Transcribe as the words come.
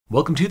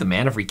Welcome to the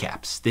Man of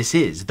Recaps. This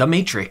is The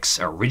Matrix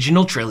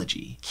Original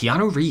Trilogy.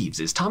 Keanu Reeves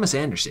is Thomas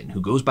Anderson,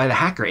 who goes by the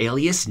hacker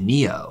alias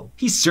Neo.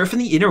 He's surfing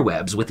the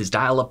interwebs with his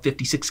dial-up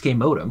 56K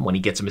modem when he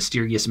gets a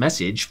mysterious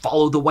message,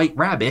 "Follow the White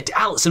Rabbit,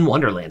 Alice in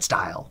Wonderland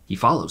style." He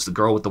follows the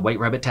girl with the white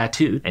rabbit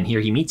tattooed, and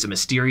here he meets a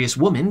mysterious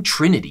woman,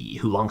 Trinity,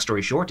 who, long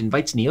story short,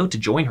 invites Neo to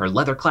join her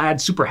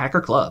leather-clad super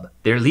hacker club.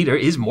 Their leader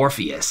is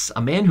Morpheus,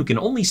 a man who can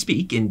only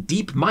speak in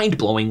deep,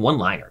 mind-blowing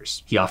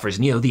one-liners. He offers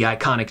Neo the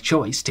iconic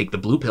choice: take the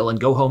blue pill and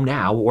go home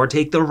now, or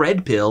take the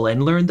red pill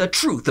and learn the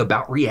truth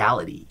about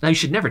reality. Now, you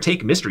should never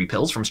take mystery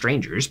pills from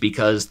strangers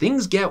because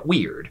things get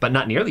weird, but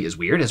not nearly as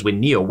weird as when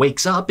Neo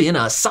wakes up in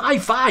a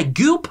sci-fi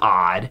goo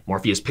pod.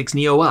 Morpheus picks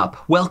Neo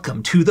up.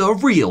 Welcome to the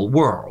real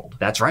world.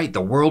 That's right,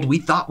 the world we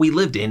thought we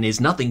lived in is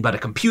nothing but a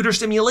computer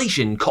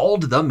simulation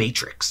called the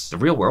Matrix. The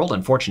real world,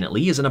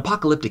 unfortunately, is an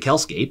apocalyptic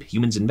hellscape.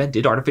 Humans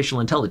invented artificial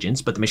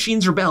intelligence, but the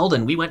machines rebelled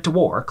and we went to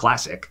war.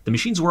 Classic. The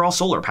machines were all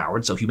solar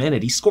powered, so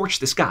humanity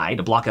scorched the sky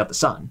to block out the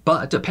sun.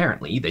 But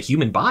apparently, the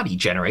human body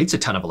generates a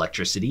ton of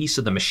electricity,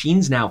 so the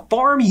machines now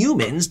farm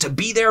humans to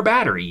be their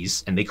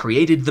batteries, and they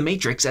created the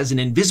Matrix as an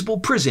invisible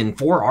prison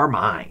for our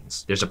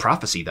minds. There's a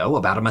prophecy, though,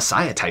 about a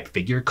messiah-type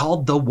figure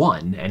called the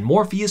One, and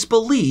Morpheus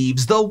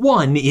believes the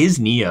One is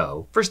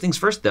Neo. First things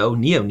first, though,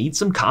 Neo needs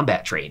some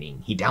combat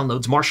training. He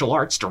downloads martial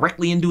arts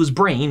directly into his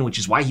brain, which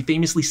is why he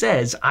famously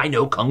says, "I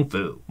know Kung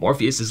Fu."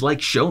 Morpheus is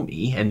like, show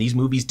me, and these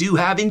movies do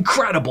have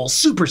incredible,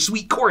 super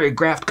sweet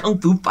choreographed Kung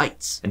Fu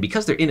fights. And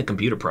because they're in a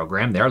computer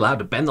program, they're allowed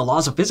to bend the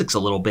laws of physics a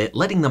little bit,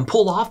 letting them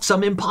pull off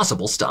some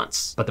impossible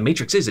stunts. But the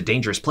Matrix is a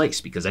dangerous place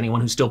because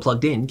anyone who's still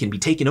plugged in can be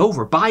taken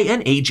over by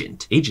an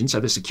agent. Agents are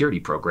the security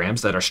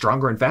programs that are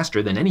stronger and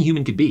faster than any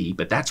human could be,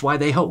 but that's why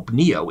they hope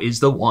Neo is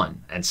the One.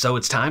 And so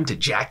it's time to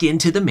jack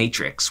into the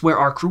Matrix, where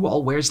our crew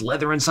all wears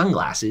leather and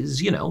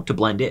sunglasses, you know, to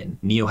blend in.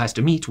 Neo has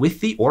to meet with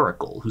the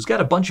Oracle, who's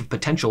got a bunch of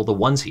potential the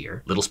Ones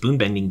here. Little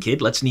spoon-bending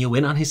kid lets Neo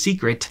in on his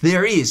secret.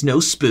 There is no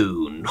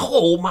spoon.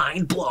 Oh,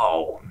 mind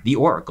blown. The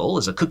Oracle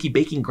is a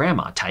cookie-baking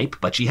grandma type,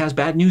 but she has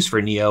bad news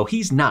for Neo.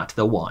 He's not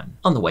the One.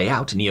 On the way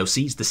out, Neo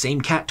sees the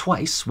same cat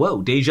twice.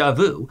 Whoa, deja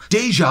vu.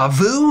 Deja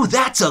vu?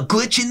 That's a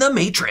glitch in the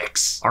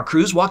Matrix. Our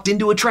crew's walked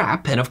into a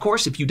trap, and of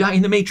course, if you die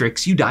in the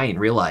Matrix, you die in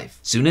real life.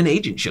 Soon an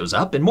agent shows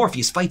up, and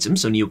Morpheus fights him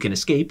so Neo can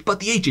escape, but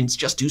the agent's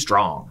just too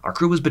strong. Our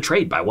crew was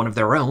betrayed by one of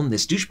their own,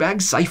 this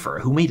douchebag Cypher,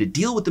 who made a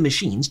deal with the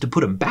machines to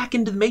put him back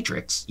into the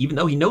Matrix. Even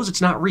though he knows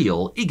it's not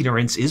real,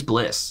 ignorance is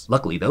bliss.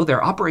 Luckily, though,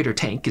 their operator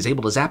Tank is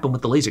able to zap him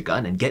with the laser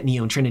gun and get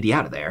Neo and Trinity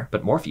out of there,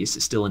 but Morpheus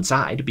is still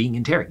inside, being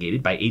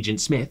interrogated by Agent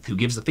Smith, who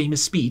gives the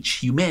famous speech,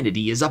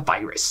 "Humanity is a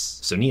virus."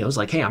 So Neo's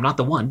like, hey, I'm not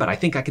the One, but I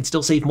think I can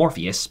still save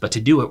Morpheus, but to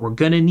do it, we're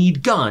gonna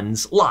need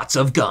guns, lots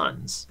of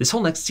guns. This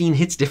whole next scene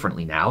hits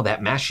differently now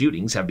that mass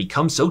shootings have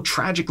become so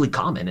tragically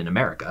common in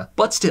America,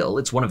 but still,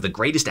 it's one of the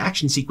greatest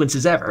action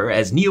sequences ever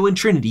as Neo and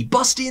Trinity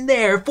bust in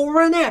there for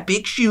an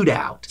epic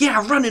shootout.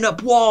 Yeah, running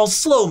up walls,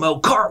 slow-mo,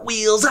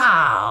 cartwheels,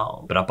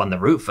 ow! But up on the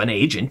roof, an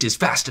agent is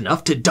fast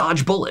enough to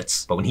dodge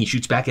bullets, but when he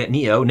shoots back at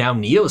Neo, now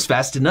Neo's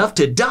fast enough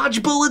to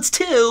dodge bullets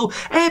too.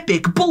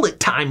 Epic bullet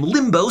time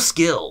limbo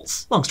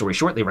skills. Long story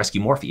short, they rescue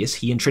Morpheus,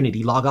 he and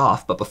Trinity log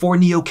off, but before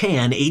Neo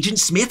can, Agent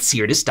Smith's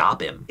here to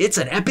stop him. It's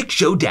an epic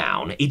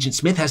showdown. Agent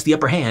Smith has the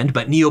upper hand,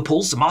 but Neo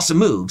pulls some awesome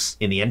moves.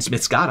 In the end,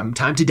 Smith's got him.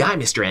 Time to die,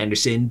 Mr.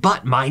 Anderson,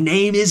 but my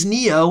name is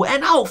Neo,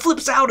 and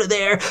flips out of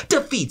there,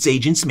 defeats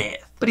Agent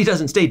Smith. But he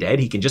doesn't stay dead,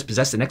 he can just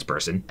possess the next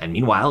person. And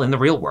meanwhile, in the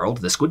real world,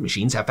 the squid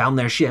machines have found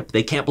their ship.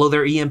 They can't blow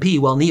their EMP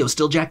while Neo's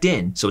still jacked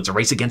in. So it's a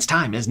race against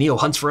time as Neo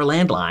hunts for a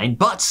landline,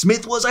 but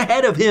Smith was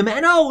ahead of him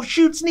and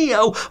shoots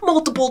Neo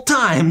multiple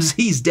times.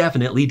 He's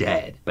definitely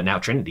dead. But now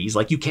Trinity's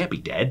like, you can't be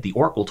dead. The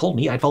Oracle told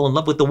me I'd fall in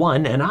love with the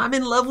One, and I'm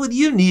in love with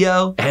you,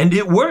 Neo. And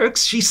it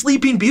works. She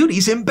sleeping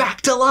beauties him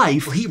back to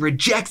life. He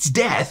rejects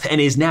death and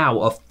is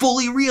now a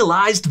fully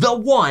realized the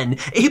One,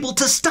 able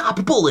to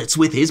stop bullets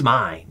with his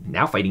mind.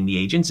 Now fighting the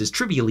agents is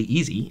trivially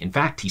easy. In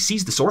fact, he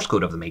sees the source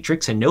code of the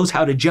Matrix and knows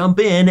how to jump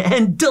in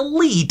and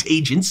delete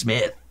Agent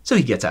Smith. So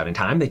he gets out in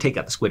time, they take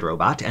out the squid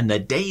robot, and the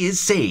day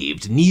is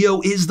saved. Neo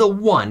is the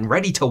One,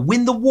 ready to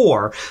win the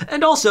war,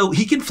 and also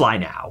he can fly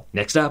now.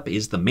 Next up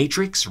is The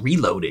Matrix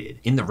Reloaded.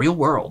 In the real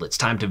world, it's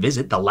time to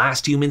visit the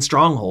last human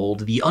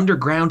stronghold, the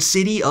underground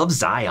city of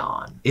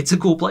Zion. It's a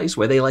cool place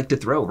where they like to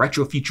throw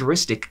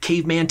retro-futuristic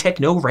caveman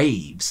techno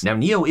raves. Now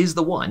Neo is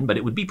the One, but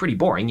it would be pretty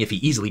boring if he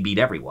easily beat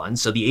everyone,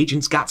 so the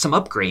agents got some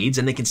upgrades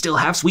and they can still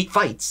have sweet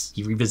fights.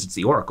 He revisits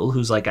the Oracle,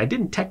 who's like, I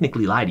didn't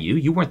technically lie to you,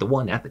 you weren't the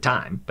One at the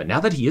time, but now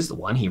that he is the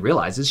One, he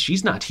realizes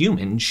she's not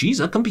human, she's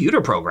a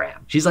computer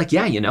program. She's like,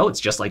 yeah, you know, it's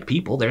just like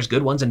people, there's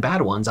good ones and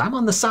bad ones, I'm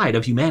on the side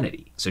of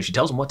humanity. So she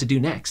tells him what to do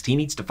next. He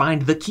needs to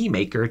find the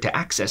keymaker to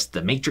access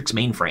the Matrix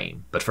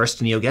mainframe. But first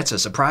Neo gets a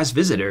surprise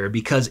visitor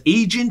because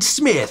Agent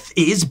Smith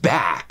is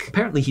back.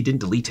 Apparently he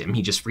didn't delete him,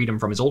 he just freed him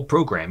from his old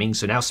programming,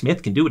 so now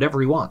Smith can do whatever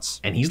he wants.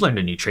 And he's learned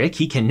a new trick,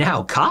 he can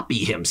now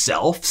copy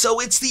himself, so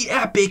it's the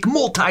epic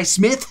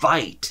multi-Smith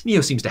fight. Neo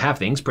seems to have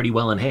things pretty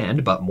well in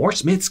hand, but more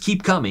Smiths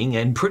keep coming,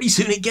 and pretty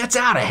soon it gets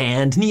out of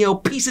hand. and Neo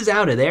pieces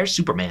out of there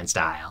Superman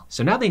style.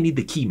 So now they need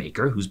the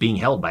Keymaker, who's being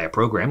held by a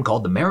program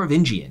called the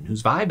Merovingian,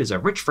 whose vibe is a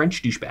rich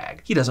French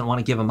douchebag. He doesn't want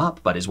to give him up,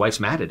 but his wife's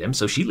mad at him,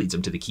 so she leads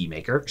him to the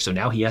Keymaker, so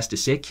now he has to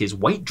sick his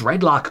white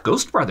dreadlock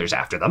ghost brothers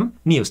after them.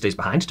 Neo stays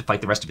behind to fight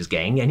the rest of his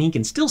gang, and he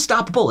can still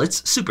stop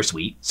bullets, super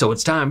sweet. So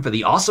it's time for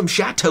the awesome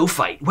chateau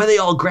fight, where they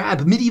all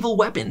grab medieval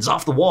weapons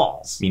off the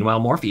walls. Meanwhile,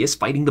 Morpheus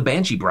fighting the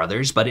Banshee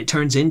brothers, but it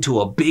turns into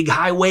a big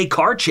highway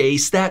car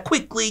chase that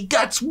quickly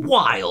gets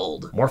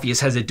wild. Morpheus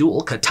has a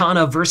duel,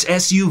 Katana vs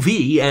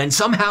SUV, and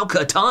somehow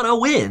Katana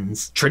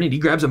wins. Trinity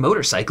grabs a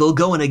motorcycle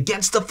going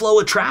against the flow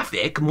of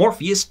traffic,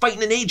 Morpheus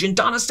fighting an agent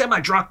on a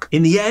semi-truck.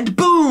 In the end,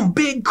 boom,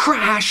 big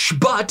crash,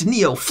 but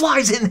Neo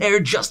flies in there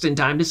just in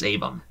time to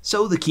save him.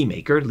 So the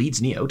Keymaker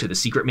leads Neo to the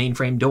secret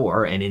mainframe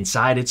door, and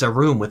inside it's a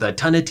room with a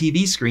ton of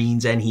TV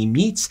screens, and he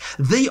meets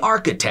the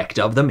architect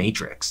of the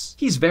Matrix.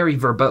 He's very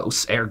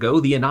verbose, ergo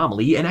the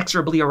anomaly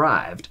inexorably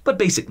arrived. But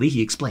basically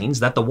he explains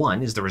that the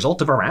one is the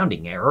result of a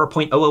rounding error,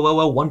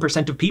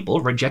 0.00001% of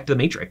people reject the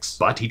Matrix.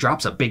 But he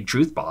drops a big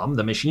truth bomb,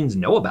 the machines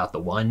know about the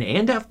one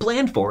and have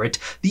planned for it.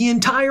 The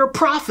entire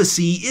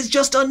prophecy is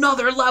just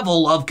another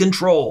level of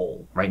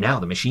control. Right now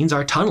the machines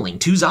are tunneling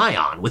to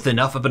Zion with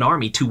enough of an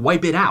army to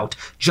wipe it out,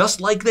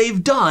 just like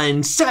they've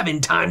done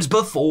 7 times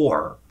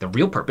before. The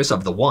real purpose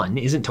of the one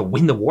isn't to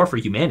win the war for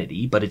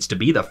humanity, but it's to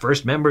be the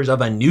first members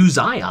of a new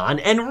Zion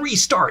and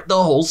restart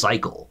the whole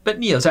cycle. But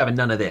Neo's having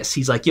none of this.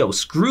 He's like, yo,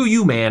 screw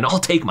you, man, I'll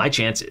take my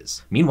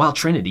chances. Meanwhile,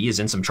 Trinity is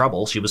in some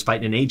trouble. She was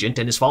fighting an agent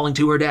and is falling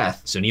to her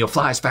death. So Neo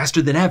flies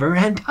faster than ever,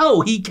 and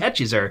oh, he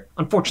catches her.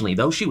 Unfortunately,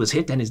 though, she was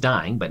hit and is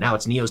dying, but now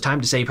it's Neo's time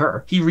to save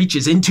her. He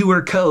reaches into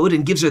her code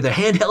and gives her the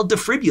handheld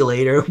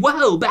defibrillator.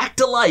 Whoa, back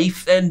to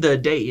life, and the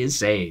day is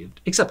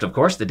saved. Except, of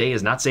course, the day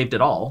is not saved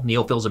at all.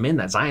 Neo fills him in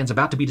that Zion's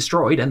about to be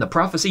destroyed, and the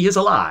prophecy is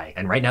a lie.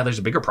 And right now there's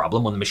a bigger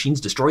problem when the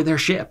machines destroy their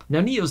ship.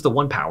 Now Neo's the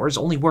one powers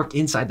only work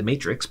inside the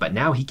Matrix, but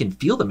now he can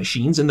feel the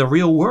machines in the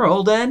real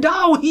world, and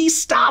oh, he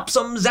stops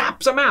them,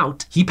 zaps them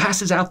out. He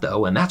passes out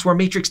though, and that's where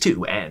Matrix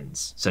 2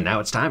 ends. So now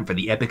it's time for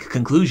the epic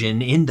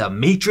conclusion in The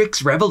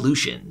Matrix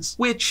Revolutions,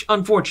 which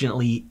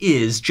unfortunately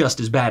is just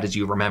as bad as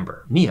you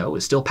remember. Neo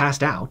is still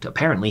passed out.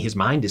 Apparently his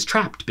mind is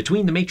trapped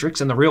between the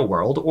Matrix and the real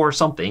world, or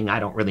something, I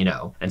don't really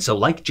know. And so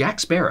like Jack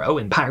Sparrow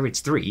in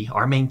Pirates 3,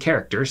 our main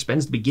character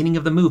spends the beginning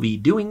of the movie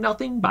doing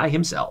nothing by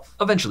himself.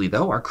 Eventually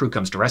though, our crew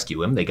comes to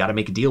rescue him. They gotta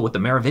make a deal with the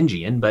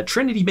Merovingian, but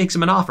Trinity makes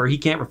him an offer he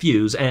can't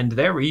refuse, and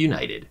they're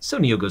reunited. So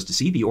Neo goes to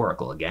see the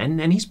Oracle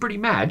again, and he's pretty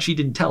mad she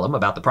didn't tell him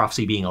about the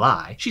prophecy being a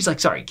lie. She's like,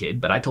 sorry kid,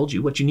 but I told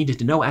you what you needed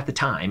to know at the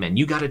time, and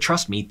you gotta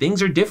trust me,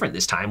 things are different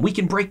this time. We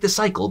can break the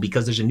cycle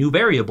because there's a new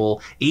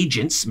variable,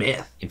 Agent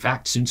Smith. In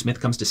fact, soon Smith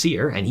comes to see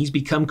her, and he's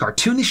become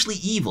cartoonishly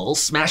evil,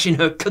 smashing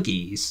her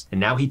cookies. And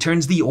now he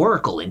turns the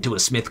Oracle into a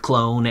Smith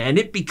clone, and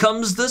it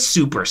becomes the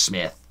Super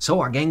Smith. So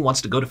our gang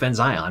wants to go defend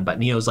Zion, but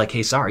Neo's like,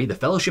 hey, sorry, the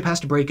Fellowship has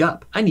to break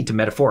up. I need to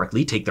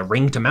metaphorically take the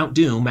ring to Mount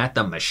Doom at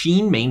the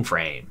machine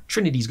mainframe.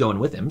 Trinity's going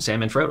with him,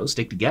 Sam and Frodo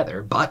stick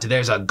together, but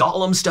there's a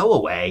Gollum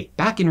stowaway.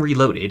 Back in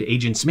Reloaded,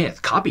 Agent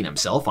Smith copied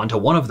himself onto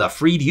one of the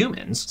freed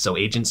humans, so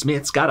Agent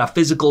Smith's got a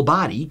physical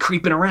body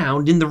creeping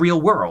around in the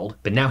real world.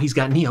 But now he's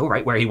got Neo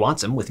right where he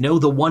wants him with no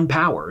the one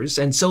powers,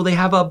 and so they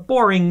have a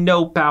boring,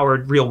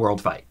 no-powered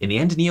real-world fight. In the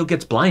end, Neo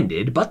gets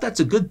blinded, but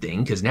that's a good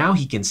thing, because now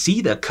he can see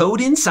the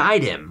code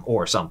inside him,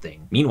 or something.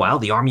 Meanwhile,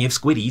 the army of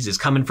Squiddies is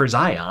coming for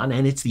Zion,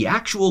 and it's the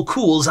actual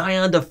cool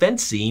Zion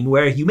defense scene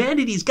where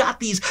humanity's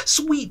got these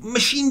sweet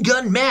machine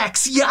gun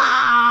mechs,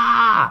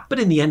 yeah! But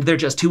in the end, they're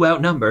just too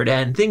outnumbered,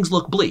 and things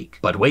look bleak.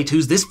 But wait,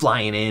 who's this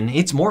flying in?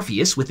 It's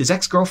Morpheus with his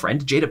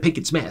ex-girlfriend, Jada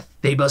Pinkett Smith.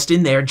 They bust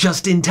in there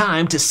just in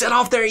time to set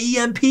off their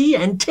EMP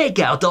and take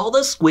out all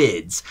the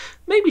squids.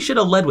 Maybe should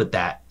have led with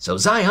that. So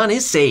Zion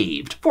is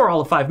saved for all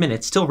of 5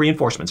 minutes till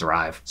reinforcements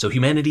arrive. So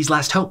humanity's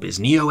last hope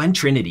is Neo and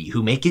Trinity,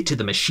 who make it to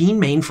the machine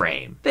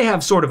mainframe. They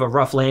have sort of a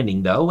rough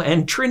landing though,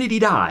 and Trinity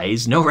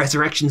dies. No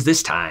resurrections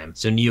this time.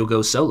 So Neo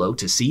goes solo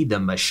to see the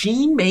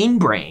machine main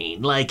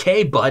brain. Like,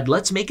 hey bud,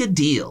 let's make a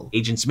deal.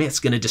 Agent Smith's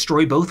gonna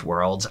destroy both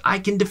worlds. I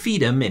can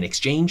defeat him in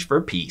exchange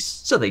for peace.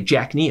 So they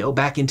jack Neo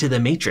back into the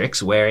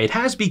Matrix, where it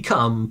has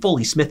become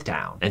fully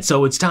Smithtown. And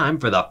so it's time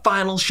for the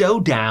final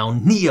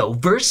showdown, Neo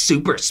vs.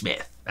 Super Smith.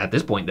 At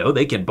this point though,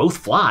 they can both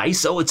fly,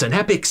 so it's an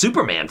epic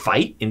Superman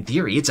fight. In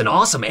theory, it's an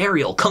awesome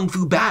aerial kung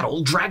fu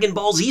battle, Dragon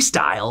Ball Z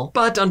style.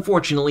 But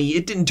unfortunately,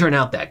 it didn't turn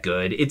out that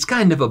good. It's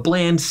kind of a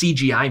bland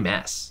CGI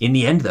mess. In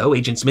the end though,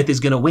 Agent Smith is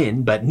gonna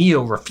win, but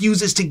Neo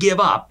refuses to give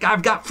up.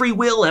 I've got free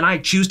will and I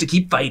choose to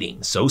keep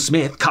fighting. So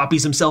Smith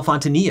copies himself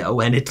onto Neo,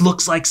 and it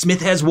looks like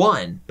Smith has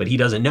won. But he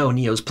doesn't know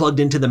Neo's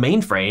plugged into the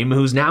mainframe,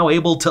 who's now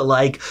able to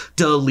like,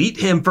 delete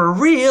him for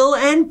real,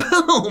 and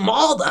boom,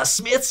 all the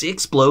Smiths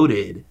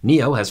exploded.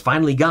 Neo has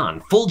finally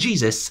gone full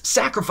Jesus,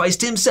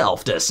 sacrificed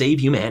himself to save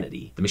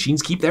humanity. The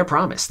machines keep their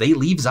promise. They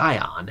leave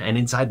Zion, and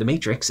inside the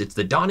Matrix, it's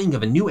the dawning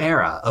of a new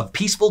era of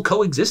peaceful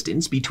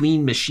coexistence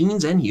between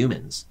machines and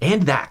humans.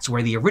 And that's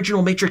where the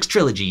original Matrix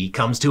trilogy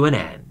comes to an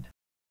end.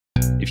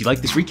 If you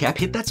like this recap,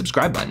 hit that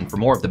subscribe button for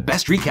more of the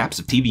best recaps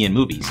of TV and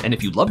movies. And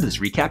if you loved this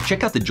recap,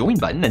 check out the join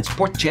button and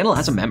support the channel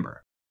as a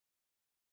member.